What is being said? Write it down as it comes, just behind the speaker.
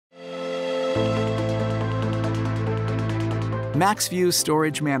MaxView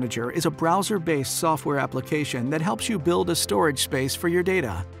Storage Manager is a browser-based software application that helps you build a storage space for your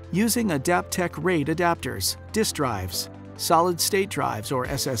data using Adaptec RAID adapters, disk drives, solid-state drives or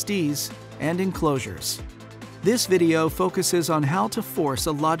SSDs, and enclosures. This video focuses on how to force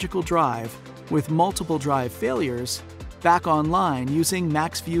a logical drive with multiple drive failures back online using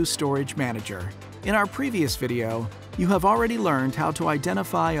MaxView Storage Manager. In our previous video, you have already learned how to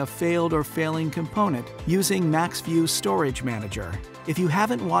identify a failed or failing component using MaxView Storage Manager. If you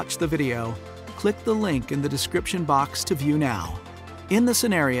haven't watched the video, click the link in the description box to view now. In the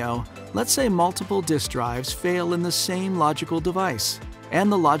scenario, let's say multiple disk drives fail in the same logical device,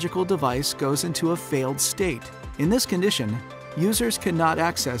 and the logical device goes into a failed state. In this condition, users cannot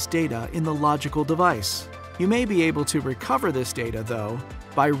access data in the logical device. You may be able to recover this data, though,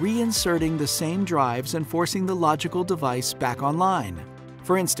 by reinserting the same drives and forcing the logical device back online.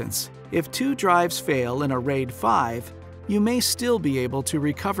 For instance, if 2 drives fail in a RAID 5, you may still be able to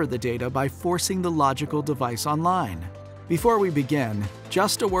recover the data by forcing the logical device online. Before we begin,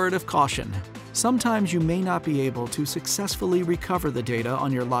 just a word of caution. Sometimes you may not be able to successfully recover the data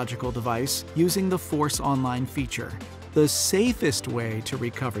on your logical device using the Force Online feature. The safest way to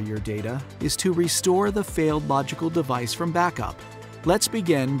recover your data is to restore the failed logical device from backup. Let's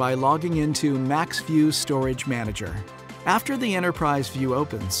begin by logging into MaxView Storage Manager. After the Enterprise view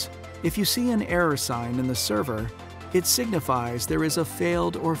opens, if you see an error sign in the server, it signifies there is a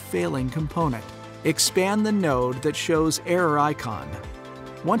failed or failing component. Expand the node that shows error icon.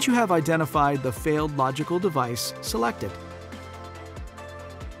 Once you have identified the failed logical device, select it.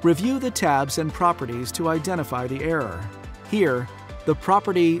 Review the tabs and properties to identify the error. Here, the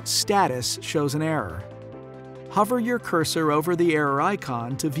property status shows an error. Hover your cursor over the error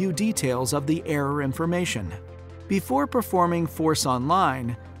icon to view details of the error information. Before performing Force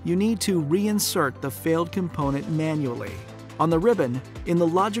Online, you need to reinsert the failed component manually. On the ribbon, in the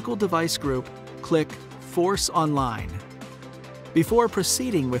Logical Device group, click Force Online. Before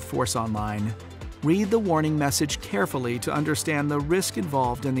proceeding with Force Online, read the warning message carefully to understand the risk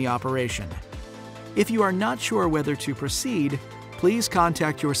involved in the operation. If you are not sure whether to proceed, please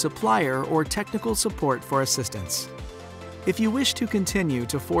contact your supplier or technical support for assistance. If you wish to continue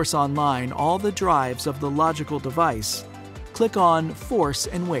to force online all the drives of the logical device, click on Force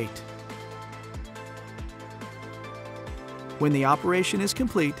and wait. When the operation is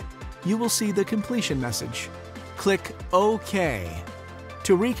complete, you will see the completion message. Click OK.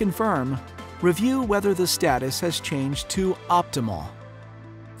 To reconfirm, review whether the status has changed to Optimal.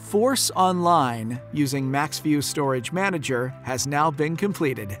 Force Online using MaxView Storage Manager has now been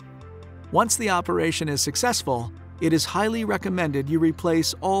completed. Once the operation is successful, it is highly recommended you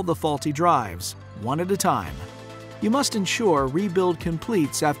replace all the faulty drives, one at a time. You must ensure rebuild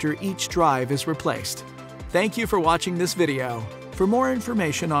completes after each drive is replaced. Thank you for watching this video. For more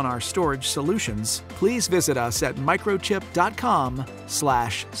information on our storage solutions, please visit us at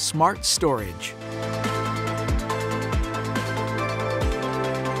microchip.com/smartstorage.